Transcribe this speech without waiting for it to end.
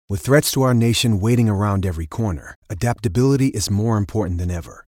With threats to our nation waiting around every corner, adaptability is more important than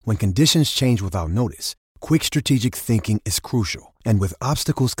ever. When conditions change without notice, quick strategic thinking is crucial. And with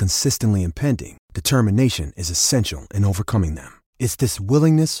obstacles consistently impending, determination is essential in overcoming them. It's this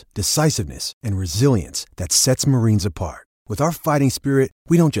willingness, decisiveness, and resilience that sets Marines apart. With our fighting spirit,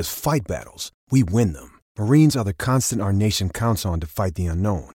 we don't just fight battles, we win them. Marines are the constant our nation counts on to fight the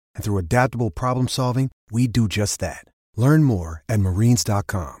unknown. And through adaptable problem solving, we do just that. Learn more at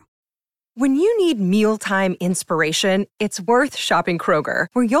marines.com. When you need mealtime inspiration, it's worth shopping Kroger,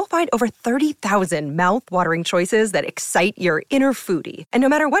 where you'll find over 30,000 mouth-watering choices that excite your inner foodie. And no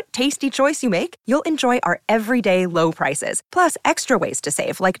matter what tasty choice you make, you'll enjoy our everyday low prices, plus extra ways to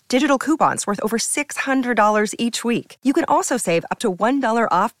save, like digital coupons worth over $600 each week. You can also save up to $1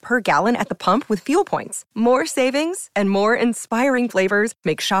 off per gallon at the pump with fuel points. More savings and more inspiring flavors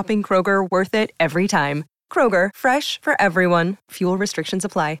make shopping Kroger worth it every time. Kroger, fresh for everyone. Fuel restrictions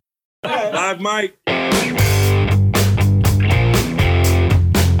apply. Live mic.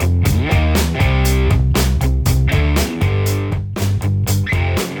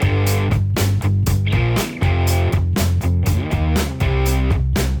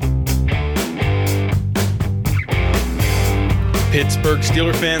 Pittsburgh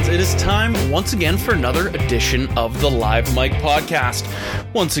Steelers fans, it is time once again for another edition of the Live Mike podcast.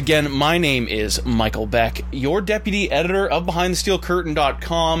 Once again, my name is Michael Beck, your deputy editor of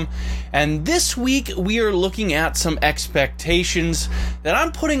BehindTheSteelCurtain.com, and this week we are looking at some expectations that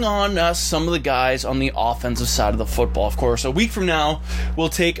I'm putting on some of the guys on the offensive side of the football. Of course, a week from now, we'll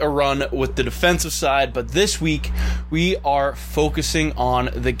take a run with the defensive side, but this week we are focusing on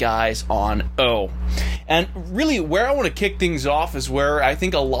the guys on O. And really, where I want to kick things off is where I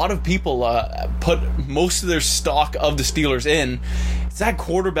think a lot of people put most of their stock of the Steelers in. It's that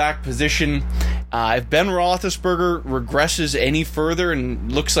quarterback position. If Ben Roethlisberger regresses any further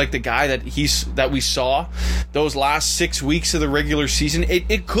and looks like the guy that we saw those last 6 weeks of the regular season,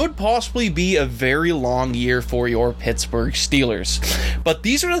 it could possibly be a very long year for your Pittsburgh Steelers. But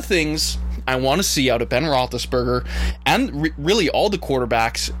these are the things I want to see out of Ben Roethlisberger and really all the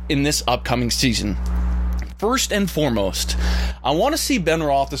quarterbacks in this upcoming season. First and foremost, I want to see Ben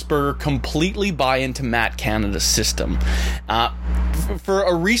Roethlisberger completely buy into Matt Canada's system. For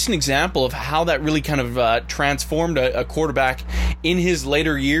a recent example of how that really kind of transformed a quarterback in his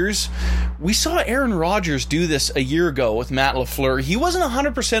later years, we saw Aaron Rodgers do this a year ago with Matt LaFleur. He wasn't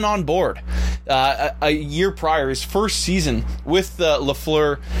 100% on board a year prior, his first season with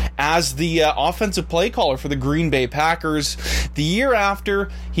LaFleur as the offensive play caller for the Green Bay Packers. The year after,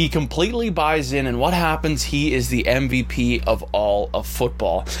 he completely buys in, and what happens? He is the MVP of all of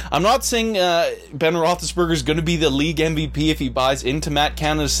football. I'm not saying Ben Roethlisberger is going to be the league MVP if he buys into Matt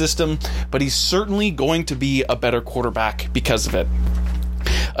Canada's system, but he's certainly going to be a better quarterback because of it.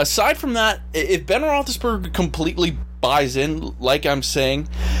 Aside from that, if Ben Roethlisberger completely buys in, like I'm saying,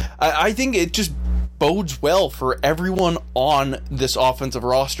 I think it just bodes well for everyone on this offensive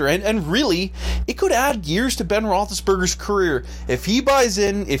roster, and really, it could add years to Ben Roethlisberger's career. If he buys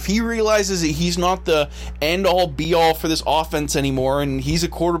in, if he realizes that he's not the end-all, be-all for this offense anymore, and he's a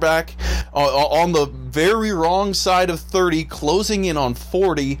quarterback on the very wrong side of 30, closing in on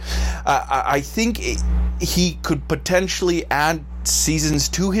 40, I think he could potentially add seasons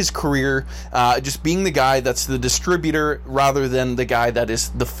to his career, just being the guy that's the distributor rather than the guy that is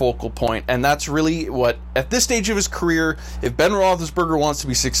the focal point. And that's really what, at this stage of his career, if Ben Roethlisberger wants to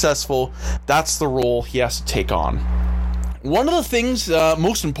be successful, that's the role he has to take on. One of the things,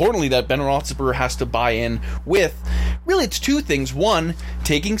 most importantly, that Ben Roethlisberger has to buy in with, really it's two things. One,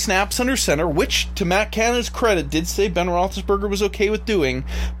 taking snaps under center, which, to Matt Canada's credit, did say Ben Roethlisberger was okay with doing,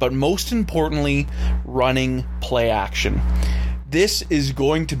 but most importantly, running play action. This is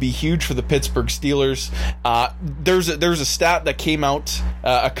going to be huge for the Pittsburgh Steelers. There's a stat that came out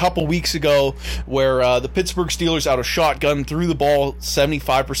a couple weeks ago where the Pittsburgh Steelers, out of shotgun, threw the ball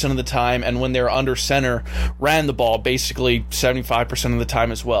 75% of the time, and when they were under center, ran the ball basically 75% of the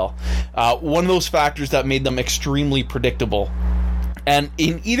time as well. One of those factors that made them extremely predictable. And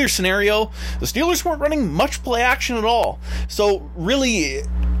in either scenario, the Steelers weren't running much play action at all. So really,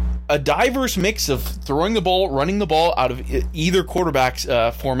 a diverse mix of throwing the ball, running the ball out of either quarterback's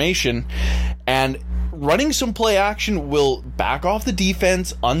formation, and running some play action will back off the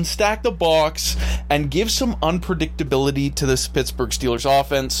defense, unstack the box, and give some unpredictability to this Pittsburgh Steelers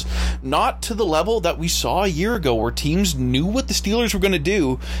offense. Not to the level that we saw a year ago, where teams knew what the Steelers were going to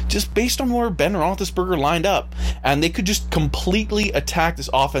do just based on where Ben Roethlisberger lined up, and they could just completely attack this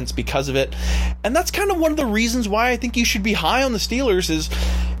offense because of it. And that's kind of one of the reasons why I think you should be high on the Steelers, is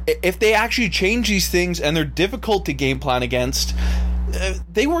if they actually change these things and they're difficult to game plan against,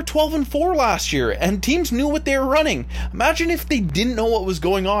 they were 12-4 last year, and teams knew what they were running. Imagine if they didn't know what was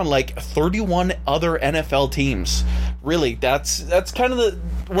going on, like 31 other NFL teams. Really, that's kind of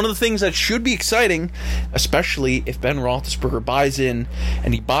one of the things that should be exciting, especially if Ben Roethlisberger buys in,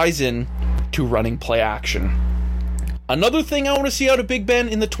 and he buys in to running play action. Another thing I want to see out of Big Ben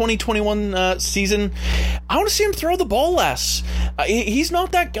in the 2021 season, I want to see him throw the ball less. He's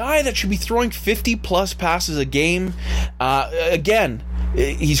not that guy that should be throwing 50-plus passes a game. Again,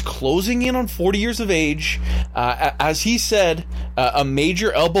 he's closing in on 40 years of age. As he said, a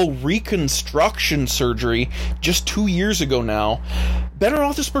major elbow reconstruction surgery just 2 years ago now. Ben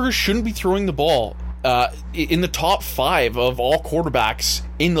Roethlisberger shouldn't be throwing the ball in the top 5 of all quarterbacks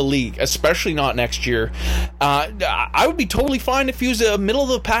in the league, especially not next year. I would be totally fine if he was a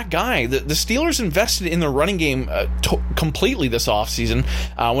middle-of-the-pack guy. The Steelers invested in the running game completely this offseason,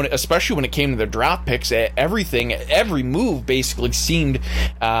 especially when it came to their draft picks. Every move basically seemed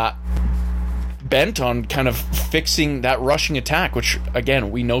bent on kind of fixing that rushing attack, which,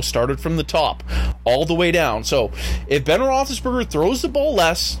 again, we know started from the top all the way down. So if Ben Roethlisberger throws the ball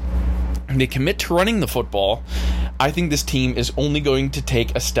less, they commit to running the football, I think this team is only going to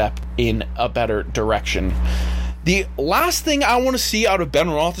take a step in a better direction. The last thing I want to see out of Ben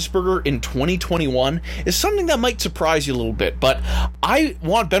Roethlisberger in 2021 is something that might surprise you a little bit, but I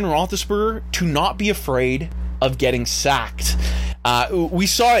want Ben Roethlisberger to not be afraid of getting sacked. We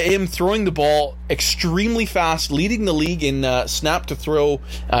saw him throwing the ball extremely fast, leading the league in snap to throw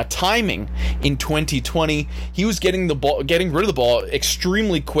timing in 2020. He was getting rid of the ball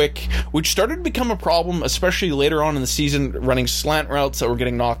extremely quick, which started to become a problem, especially later on in the season, running slant routes that were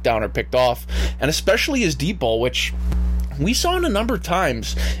getting knocked down or picked off, and especially his deep ball, which we saw in a number of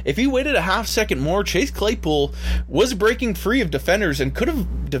times. If he waited a half second more, Chase Claypool was breaking free of defenders and could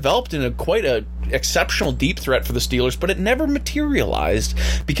have developed in quite a exceptional deep threat for the Steelers, but it never materialized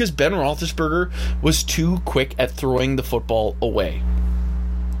because Ben Roethlisberger was too quick at throwing the football away.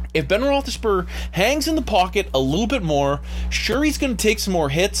 If Ben Roethlisberger hangs in the pocket a little bit more, sure, he's going to take some more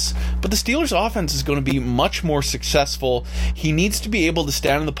hits, but the Steelers' offense is going to be much more successful. He needs to be able to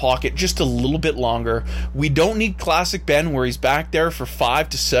stand in the pocket just a little bit longer. We don't need classic Ben where he's back there for 5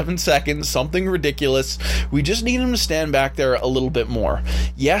 to 7 seconds, something ridiculous. We just need him to stand back there a little bit more.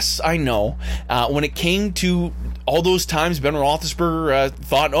 Yes, I know. When it came to all those times Ben Roethlisberger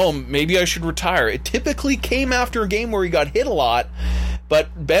thought, oh, maybe I should retire, it typically came after a game where he got hit a lot.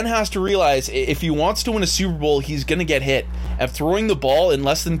 But Ben has to realize if he wants to win a Super Bowl, he's going to get hit. And throwing the ball in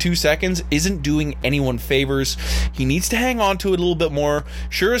less than 2 seconds isn't doing anyone favors. He needs to hang on to it a little bit more.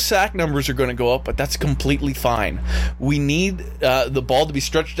 Sure, his sack numbers are going to go up, but that's completely fine. We need the ball to be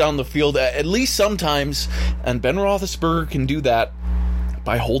stretched down the field at least sometimes, and Ben Roethlisberger can do that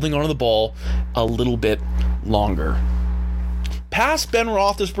by holding onto the ball a little bit longer. Past Ben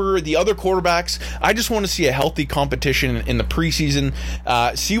Roethlisberger, the other quarterbacks, I just want to see a healthy competition in the preseason,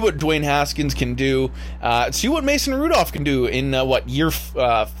 see what Dwayne Haskins can do, see what Mason Rudolph can do in, year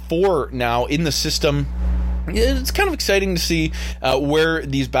 4 now in the system. It's kind of exciting to see where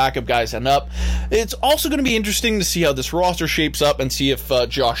these backup guys end up. It's also going to be interesting to see how this roster shapes up and see if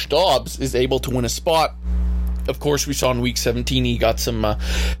Josh Dobbs is able to win a spot. Of course, we saw in Week 17 he got some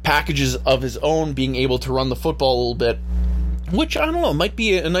packages of his own, being able to run the football a little bit, which, I don't know, might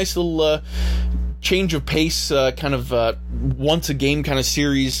be a nice little change of pace, kind of once a game kind of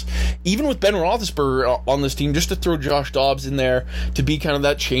series, even with Ben Roethlisberger on this team, just to throw Josh Dobbs in there to be kind of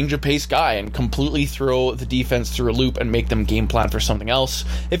that change of pace guy and completely throw the defense through a loop and make them game plan for something else.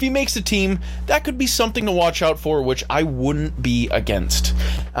 If he makes the team, that could be something to watch out for, which I wouldn't be against.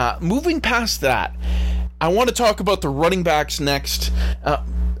 Moving past that, I want to talk about the running backs next.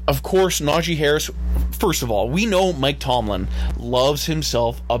 Of course, Najee Harris. First of all, we know Mike Tomlin loves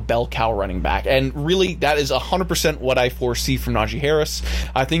himself a bell cow running back, and really that is 100% what I foresee from Najee Harris.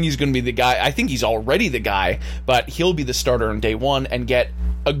 I think he's going to be the guy. I think he's already the guy, but he'll be the starter on day one and get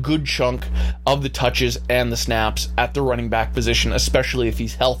a good chunk of the touches and the snaps at the running back position, especially if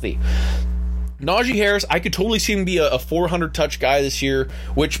he's healthy. Najee Harris, I could totally see him be a 400 touch guy this year,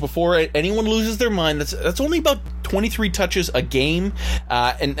 which, before anyone loses their mind, that's only about 23 touches a game,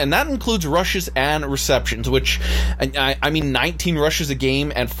 and that includes rushes and receptions, which, I mean, 19 rushes a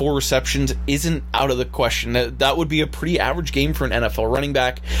game and 4 receptions isn't out of the question. That would be a pretty average game for an NFL running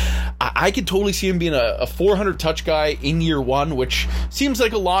back. I could totally see him being a 400 touch guy in year 1, which seems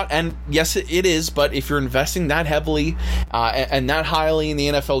like a lot, and yes, it is, but if you're investing that heavily and that highly in the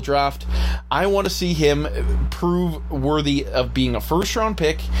NFL draft, I want to see him prove worthy of being a first-round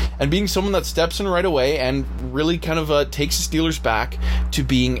pick and being someone that steps in right away and really kind of takes the Steelers back to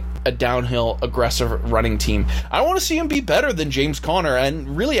being a downhill, aggressive running team. I want to see him be better than James Conner,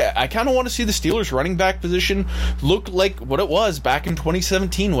 and really, I kind of want to see the Steelers running back position look like what it was back in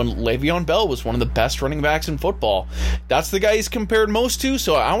 2017 when Le'Veon Bell was one of the best running backs in football. That's the guy he's compared most to,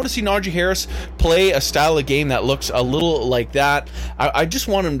 so I want to see Najee Harris play a style of game that looks a little like that. I just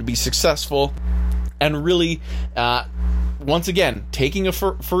want him to be successful, and really, once again, taking a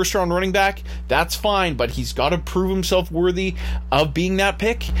first-round running back, that's fine, but he's got to prove himself worthy of being that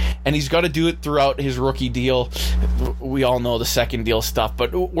pick, and he's got to do it throughout his rookie deal. We all know the second deal stuff,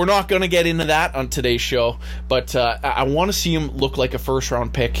 but we're not going to get into that on today's show. But I want to see him look like a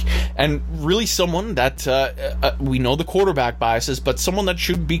first-round pick, and really someone that we know the quarterback biases, but someone that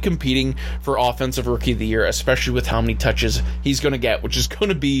should be competing for Offensive Rookie of the Year, especially with how many touches he's going to get, which is going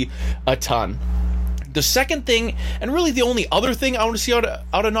to be a ton. The second thing, and really the only other thing I want to see out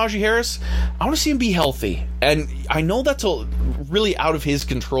of Najee Harris, I want to see him be healthy. And I know that's really out of his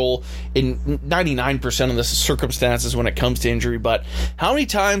control in 99% of the circumstances when it comes to injury, but how many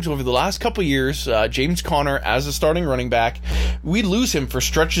times over the last couple years, James Conner as a starting running back, we lose him for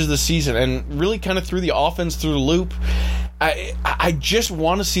stretches of the season and really kind of threw the offense through the loop. I just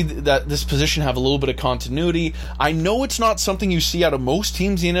want to see that this position have a little bit of continuity. I know it's not something you see out of most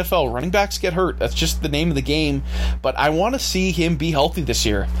teams in the NFL. Running backs get hurt. That's just the name of the game. But I want to see him be healthy this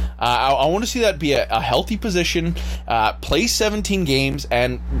year. I want to see that be a healthy position, play 17 games,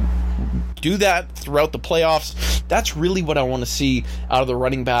 and do that throughout the playoffs. That's really what I want to see out of the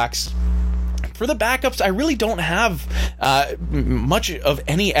running backs. For the backups, I really don't have much of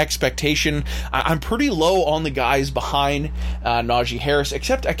any expectation. I'm pretty low on the guys behind Najee Harris,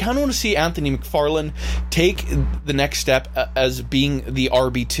 except I kind of want to see Anthony McFarland take the next step as being the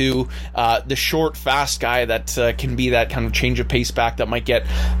RB2, the short, fast guy that can be that kind of change of pace back that might get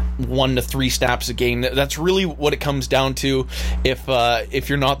 1 to 3 snaps a game. That's really what it comes down to. If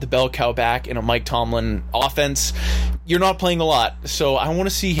you're not the bell cow back in a Mike Tomlin offense, you're not playing a lot. So I want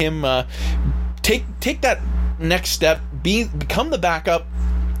to see him take that next step, become the backup,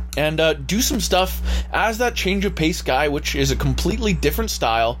 and do some stuff as that change of pace guy, which is a completely different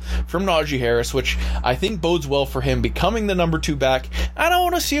style from Najee Harris, which I think bodes well for him becoming the number 2 back. And I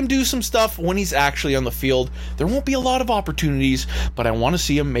want to see him do some stuff when he's actually on the field. There won't be a lot of opportunities, but I want to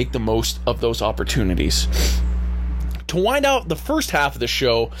see him make the most of those opportunities. To wind out the first half of the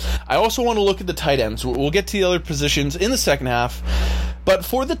show, I also want to look at the tight ends. We'll get to the other positions in the second half. But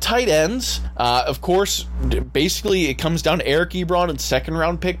for the tight ends, of course, basically it comes down to Eric Ebron and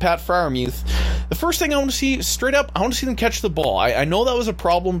second-round pick Pat Freiermuth. The first thing I want to see, straight up, I want to see them catch the ball. I know that was a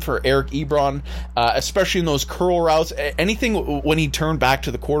problem for Eric Ebron, especially in those curl routes. Anything when he turned back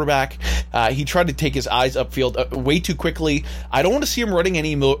to the quarterback, he tried to take his eyes upfield way too quickly. I don't want to see him running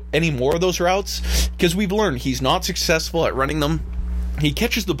any more of those routes, because we've learned he's not successful at running them. He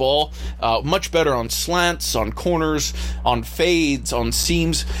catches the ball much better on slants, on corners, on fades, on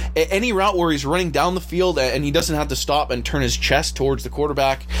seams. Any route where he's running down the field and he doesn't have to stop and turn his chest towards the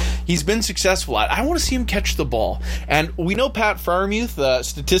quarterback, he's been successful at. I want to see him catch the ball. And we know Pat Freiermuth,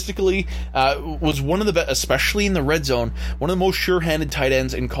 statistically, was one of the best, especially in the red zone, one of the most sure-handed tight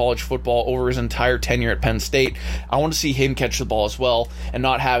ends in college football over his entire tenure at Penn State. I want to see him catch the ball as well and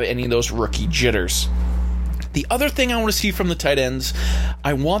not have any of those rookie jitters. The other thing I want to see from the tight ends,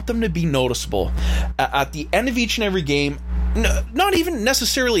 I want them to be noticeable. At the end of each and every game, not even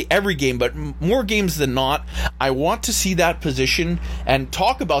necessarily every game, but more games than not, I want to see that position and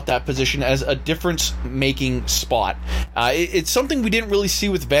talk about that position as a difference-making spot. It's something we didn't really see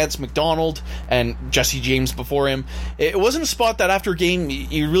with Vance McDonald and Jesse James before him. It wasn't a spot that after a game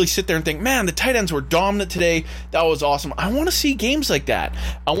you really sit there and think, man, the tight ends were dominant today. That was awesome. I want to see games like that.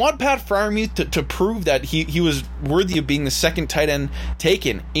 I want Pat Freiermuth to prove that he was worthy of being the second tight end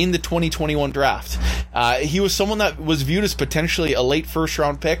taken in the 2021 draft. He was someone that was viewed as potentially a late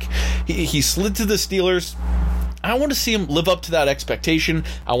first-round pick. He slid to the Steelers. I want to see him live up to that expectation.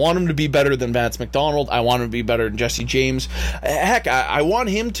 I want him to be better than Vance McDonald. I want him to be better than Jesse James. Heck, I want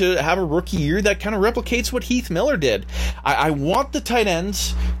him to have a rookie year that kind of replicates what Heath Miller did. I want the tight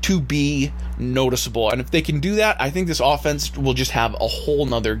ends to be noticeable. And if they can do that, I think this offense will just have a whole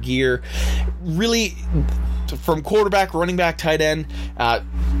nother gear. Really, from quarterback, running back, tight end,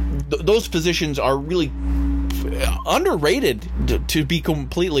 those positions are really underrated, to be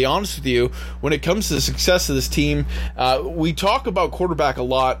completely honest with you, when it comes to the success of this team. We talk about quarterback a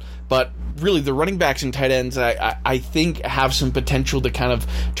lot, but really the running backs and tight ends, I think, have some potential to kind of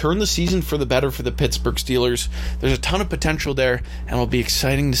turn the season for the better for the Pittsburgh Steelers. There's a ton of potential there, and it'll be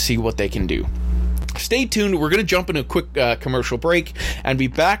exciting to see what they can do. Stay tuned. We're going to jump into a quick commercial break and be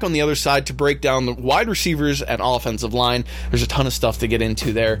back on the other side to break down the wide receivers and offensive line. There's a ton of stuff to get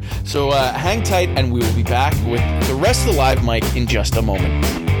into there. So hang tight, and we will be back with the rest of the Live Mic in just a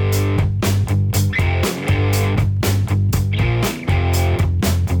moment.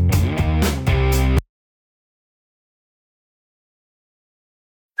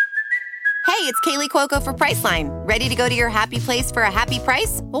 Hey, it's Kaylee Cuoco for Priceline. Ready to go to your happy place for a happy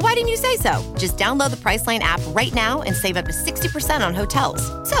price? Well, why didn't you say so? Just download the Priceline app right now and save up to 60% on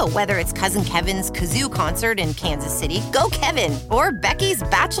hotels. So whether it's Cousin Kevin's Kazoo Concert in Kansas City, go Kevin, or Becky's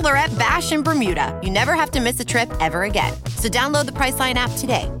Bachelorette Bash in Bermuda, you never have to miss a trip ever again. So download the Priceline app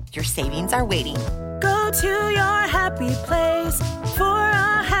today. Your savings are waiting. Go to your happy place for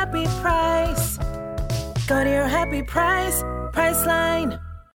a happy price. Go to your happy price, Priceline.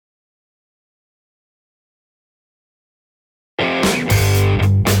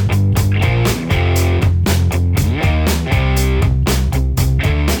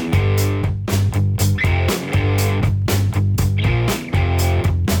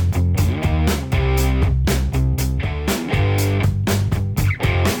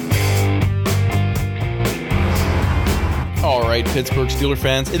 Pittsburgh Steelers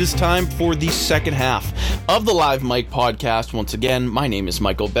fans, it is time for the second half of the Live Mic podcast. Once again, my name is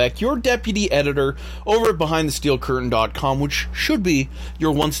Michael Beck, your deputy editor over at BehindTheSteelCurtain.com, which should be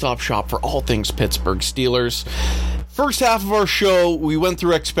your one-stop shop for all things Pittsburgh Steelers. First half of our show, we went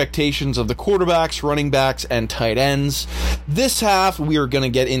through expectations of the quarterbacks, running backs, and tight ends. This half, we are going to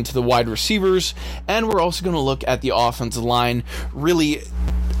get into the wide receivers, and we're also going to look at the offensive line. Really,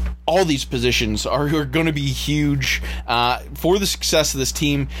 all these positions are going to be huge for the success of this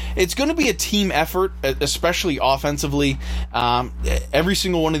team. It's going to be a team effort, especially offensively. Every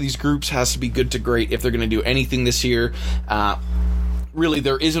single one of these groups has to be good to great if they're going to do anything this year. Really,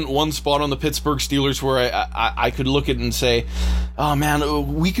 there isn't one spot on the Pittsburgh Steelers where I could look at it and say, oh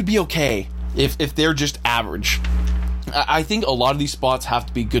man, we could be okay if they're just average. I think a lot of these spots have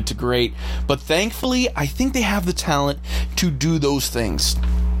to be good to great, but thankfully, I think they have the talent to do those things.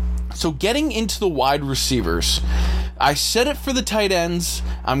 So getting into the wide receivers, I said it for the tight ends,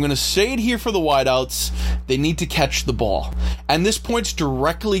 I'm going to say it here for the wideouts, they need to catch the ball. And this points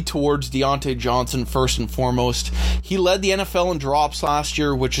directly towards Diontae Johnson first and foremost. He led the NFL in drops last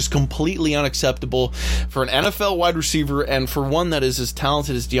year, which is completely unacceptable for an NFL wide receiver, and for one that is as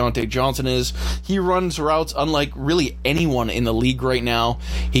talented as Diontae Johnson is. He runs routes unlike really anyone in the league right now.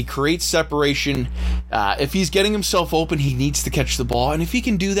 He creates separation. If he's getting himself open, he needs to catch the ball, and if he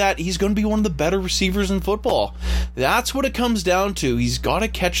can do that, he's going to be one of the better receivers in football. That's what it comes down to. He's got to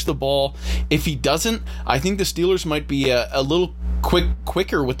catch the ball. If he doesn't, I think the Steelers might be a little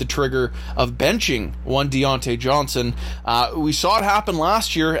quicker with the trigger of benching one Diontae Johnson. We saw it happen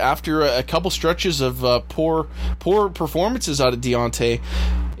last year after a couple stretches of poor performances out of Diontae.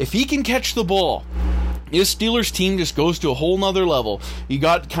 If he can catch the ball, this Steelers team just goes to a whole nother level. You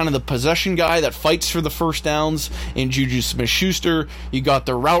got kind of the possession guy that fights for the first downs in Juju Smith-Schuster. You got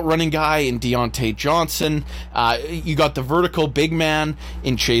the route running guy in Diontae Johnson. You got the vertical big man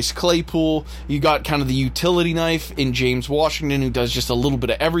in Chase Claypool. You got kind of the utility knife in James Washington, who does just a little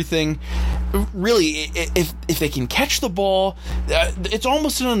bit of everything. Really, if they can catch the ball, it's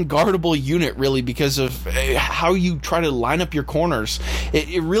almost an unguardable unit, really, because of how you try to line up your corners.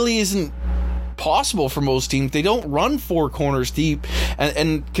 It really isn't possible for most teams. They don't run four corners deep,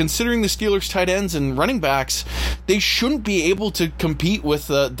 and considering the Steelers tight ends and running backs, they shouldn't be able to compete with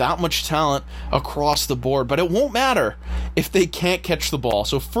that much talent across the board. But it won't matter if they can't catch the ball.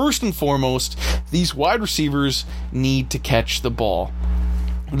 So first and foremost, these wide receivers need to catch the ball.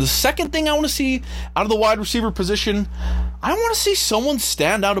 The second thing I want to see out of the wide receiver position, I want to see someone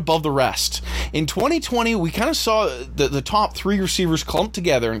stand out above the rest. In 2020, we kind of saw the top three receivers clumped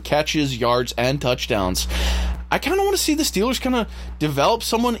together in catches, yards, and touchdowns. I kind of want to see the Steelers kind of develop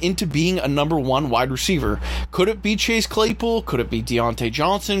someone into being a number one wide receiver. Could it be Chase Claypool? Could it be Diontae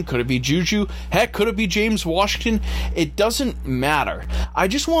Johnson? Could it be Juju? Heck, could it be James Washington? It doesn't matter. I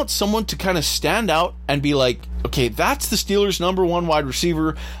just want someone to kind of stand out and be like, okay, that's the Steelers' number one wide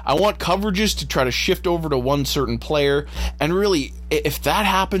receiver. I want coverages to try to shift over to one certain player. And really, if that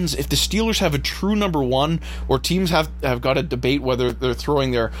happens, if the Steelers have a true number one, or teams have got to debate whether they're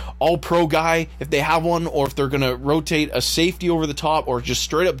throwing their all-pro guy, if they have one, or if they're going to rotate a safety over the top, or just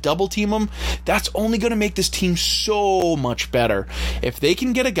straight up double team them, that's only going to make this team so much better. If they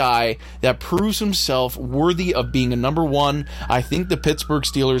can get a guy that proves himself worthy of being a number one, I think the Pittsburgh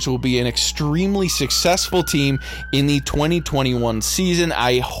Steelers will be an extremely successful team team in the 2021 season.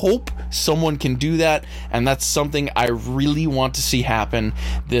 I hope someone can do that, and that's something I really want to see happen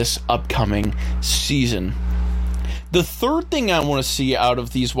this upcoming season. The third thing I want to see out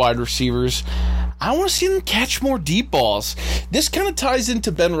of these wide receivers, I want to see them catch more deep balls. This kind of ties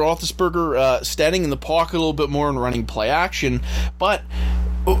into Ben Roethlisberger standing in the pocket a little bit more and running play action, but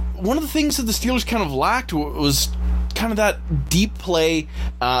one of the things that the Steelers kind of lacked was kind of that deep play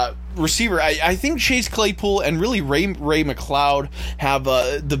receiver. I think Chase Claypool and really Ray McLeod have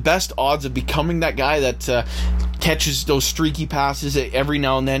the best odds of becoming that guy that catches those streaky passes every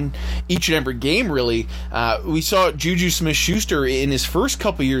now and then, each and every game, really. We saw Juju Smith-Schuster in his first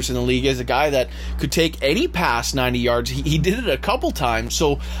couple years in the league as a guy that could take any pass 90 yards. He did it a couple times,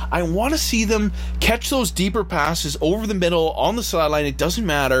 so I want to see them catch those deeper passes over the middle, on the sideline. It doesn't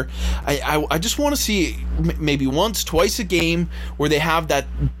matter. I just want to see maybe once, twice a game where they have that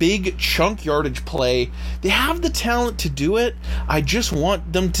big chunk yardage play. They have the talent to do it. I just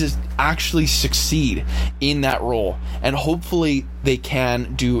want them to actually succeed in that role, and hopefully they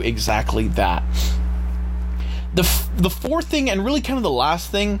can do exactly that. The fourth thing, and really kind of the last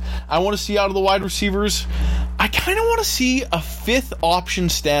thing I want to see out of the wide receivers, I kind of want to see a fifth option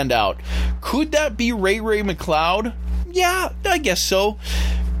stand out. Could that be Ray McLeod? Yeah, I guess so.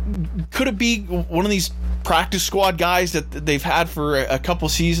 Could it be one of these practice squad guys that they've had for a couple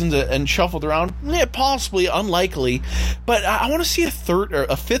seasons and shuffled around? Yeah, possibly, unlikely. But I want to see a third or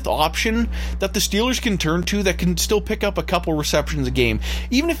a fifth option that the Steelers can turn to that can still pick up a couple receptions a game,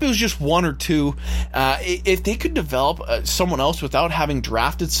 even if it was just one or two. If they could develop someone else without having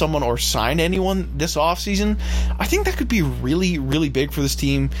drafted someone or signed anyone this offseason, I think that could be really, really big for this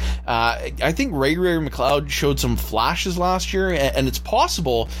team. I think Ray McLeod showed some flashes last year, and it's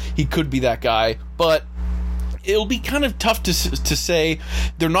possible he could be that guy, but it'll be kind of tough to say.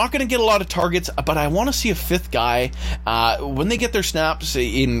 They're not going to get a lot of targets, but I want to see a fifth guy when they get their snaps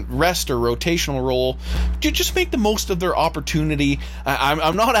in rest or rotational role. Just make the most of their opportunity.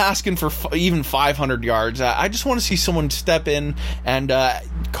 I'm not asking for even 500 yards. I just want to see someone step in and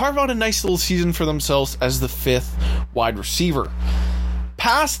carve out a nice little season for themselves as the fifth wide receiver.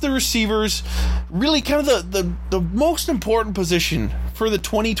 Past the receivers, really kind of the most important position for the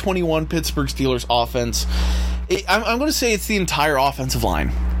 2021 Pittsburgh Steelers offense, I'm going to say it's the entire offensive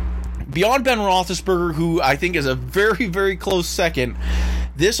line. Beyond Ben Roethlisberger, who I think is a very, very close second,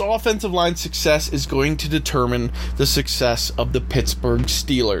 this offensive line success is going to determine the success of the Pittsburgh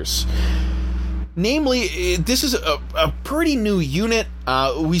Steelers. Namely, this is a pretty new unit.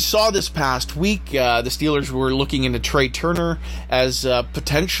 We saw this past week, the Steelers were looking into Trey Turner as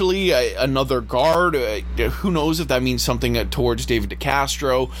potentially another guard. Who knows if that means something towards David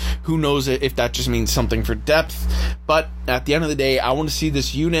DeCastro. Who knows if that just means something for depth. But at the end of the day, I want to see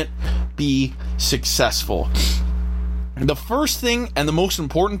this unit be successful. The first thing and the most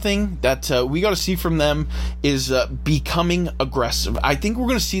important thing that we got to see from them is becoming aggressive. I think we're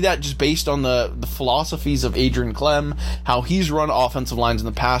going to see that just based on the philosophies of Adrian Clem, how he's run offensive lines in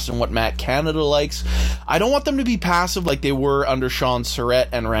the past and what Matt Canada likes. I don't want them to be passive like they were under Sean Surratt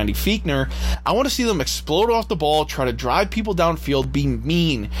and Randy Fichtner. I want to see them explode off the ball, try to drive people downfield, be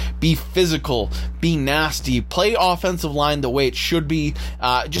mean, be physical, be nasty, play offensive line the way it should be,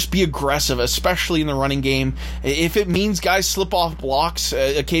 just be aggressive, especially in the running game. If it means guys slip off blocks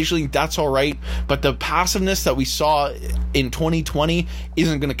occasionally, that's all right, but the passiveness that we saw in 2020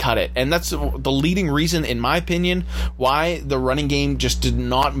 isn't going to cut it, and that's the leading reason, in my opinion, why the running game just did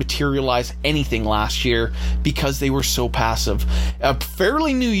not materialize anything last year, because they were so passive. A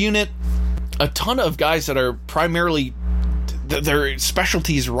fairly new unit, a ton of guys that are primarily their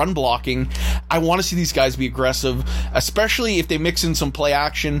specialties run blocking. I want to see these guys be aggressive, especially if they mix in some play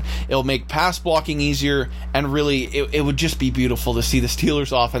action. It'll make pass blocking easier, and really it would just be beautiful to see the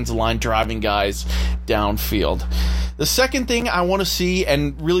Steelers offensive line driving guys downfield. The second thing I want to see,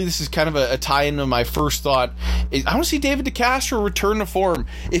 and really this is kind of a tie-in to my first thought, is I want to see David DeCastro return to form.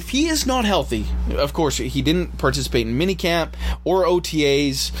 If he is not healthy, of course he didn't participate in minicamp or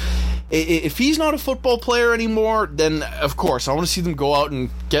OTAs, if he's not a football player anymore, then of course I want to see them go out and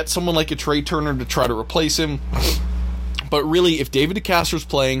get someone like a Trey Turner to try to replace him. But really, if David DeCastro's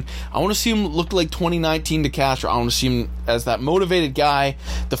playing, I want to see him look like 2019 DeCastro. I want to see him as that motivated guy.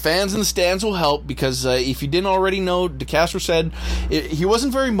 The fans in the stands will help, because if you didn't already know, DeCastro said he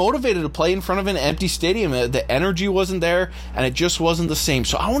wasn't very motivated to play in front of an empty stadium. The energy wasn't there, and it just wasn't the same.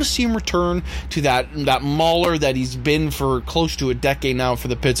 So I want to see him return to that mauler that he's been for close to a decade now for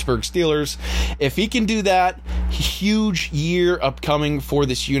the Pittsburgh Steelers. If he can do that, huge year upcoming for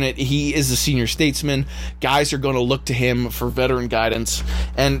this unit. He is the senior statesman. Guys are going to look to him him for veteran guidance,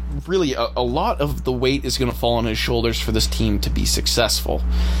 and really a lot of the weight is going to fall on his shoulders for this team to be successful.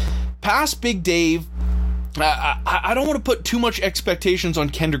 Past Big Dave, I don't want to put too much expectations on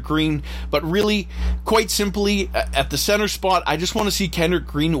Kendrick Green, but really, quite simply, at the center spot, I just want to see Kendrick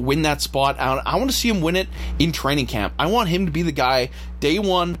Green win that spot. I want to see him win it in training camp. I want him to be the guy, day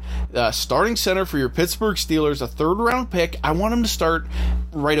one, starting center for your Pittsburgh Steelers, a third-round pick. I want him to start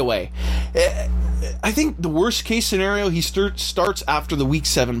right away. I think the worst case scenario, he starts after the Week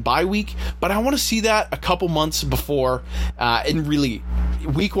 7 bye week, but I want to see that a couple months before, and really,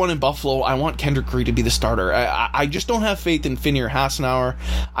 Week 1 in Buffalo, I want Kendrick Green to be the starter. I just don't have faith in Finney or Hassenauer.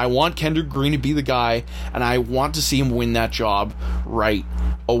 I want Kendrick Green to be the guy, and I want to see him win that job right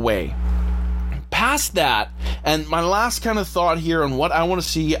away. Past that, and my last kind of thought here on what I want to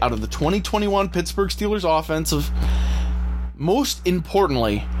see out of the 2021 Pittsburgh Steelers offensive, most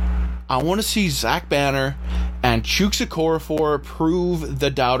importantly, I want to see Zach Banner and Chuks Okorafor prove the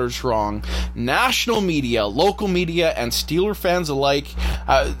doubters wrong. National media, local media, and Steeler fans alike,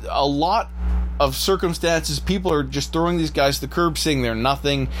 a lot of circumstances, people are just throwing these guys to the curb, saying they're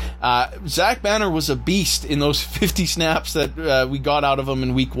nothing. Zach Banner was a beast in those 50 snaps that we got out of him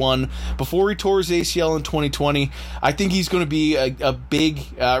in Week 1 before he tore his ACL in 2020. I think he's going to be a big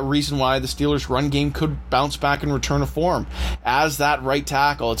reason why the Steelers' run game could bounce back and return to form as that right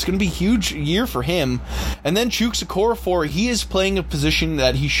tackle. It's going to be a huge year for him. And then Chuks Okorafor, he is playing a position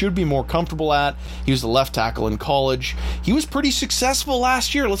that he should be more comfortable at. He was the left tackle in college. He was pretty successful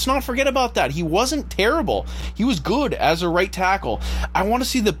last year. Let's not forget about that. He wasn't terrible. He was good as a right tackle. I want to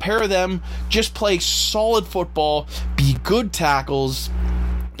see the pair of them just play solid football, be good tackles,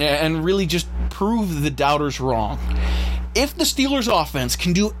 and really just prove the doubters wrong. If the Steelers offense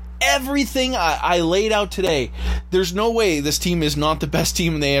can do everything I laid out today, there's no way this team is not the best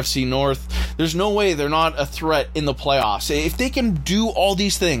team in the AFC North. There's no way they're not a threat in the playoffs. If they can do all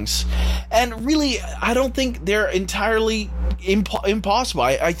these things, and really, I don't think they're entirely impossible.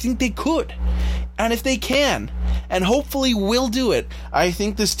 I think they could. And if they can, and hopefully will do it, I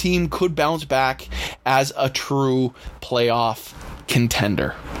think this team could bounce back as a true playoff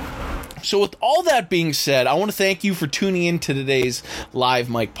contender. So with all that being said, I want to thank you for tuning in to today's Live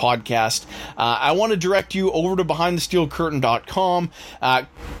Mike podcast. I want to direct you over to BehindTheSteelCurtain.com.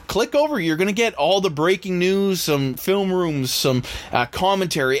 Click over. You're going to get all the breaking news, some film rooms, some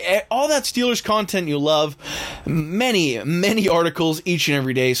commentary, all that Steelers content you love. Many, many articles each and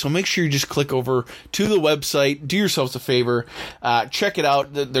every day. So make sure you just click over to the website. Do yourselves a favor. Check it out.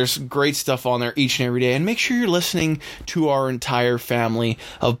 There's great stuff on there each and every day. And make sure you're listening to our entire family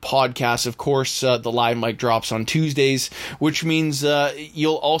of podcasts. Of course, the Live Mic drops on Tuesdays, which means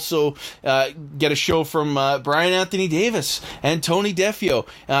you'll also get a show from Brian Anthony Davis and Tony Defio.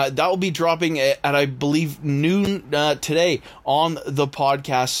 That will be dropping at, I believe, noon today on the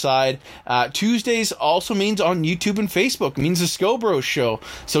podcast side. Tuesdays also means on YouTube and Facebook, means the Scobro Show.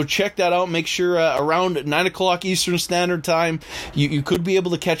 So check that out. Make sure around 9 o'clock Eastern Standard Time, you could be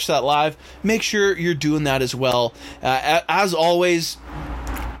able to catch that live. Make sure you're doing that as well. As always,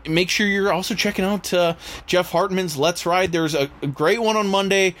 make sure you're also checking out Jeff Hartman's Let's Ride. There's a great one on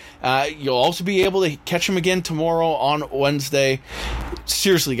Monday. You'll also be able to catch him again tomorrow on Wednesday.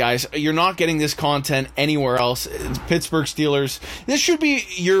 Seriously, guys, you're not getting this content anywhere else. It's Pittsburgh Steelers. This should be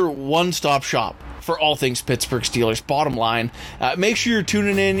your one-stop shop for all things Pittsburgh Steelers. Bottom line, make sure you're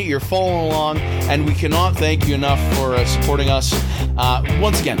tuning in, you're following along, and we cannot thank you enough for supporting us.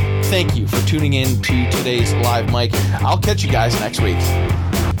 Once again, thank you for tuning in to today's Live Mic. I'll catch you guys next week.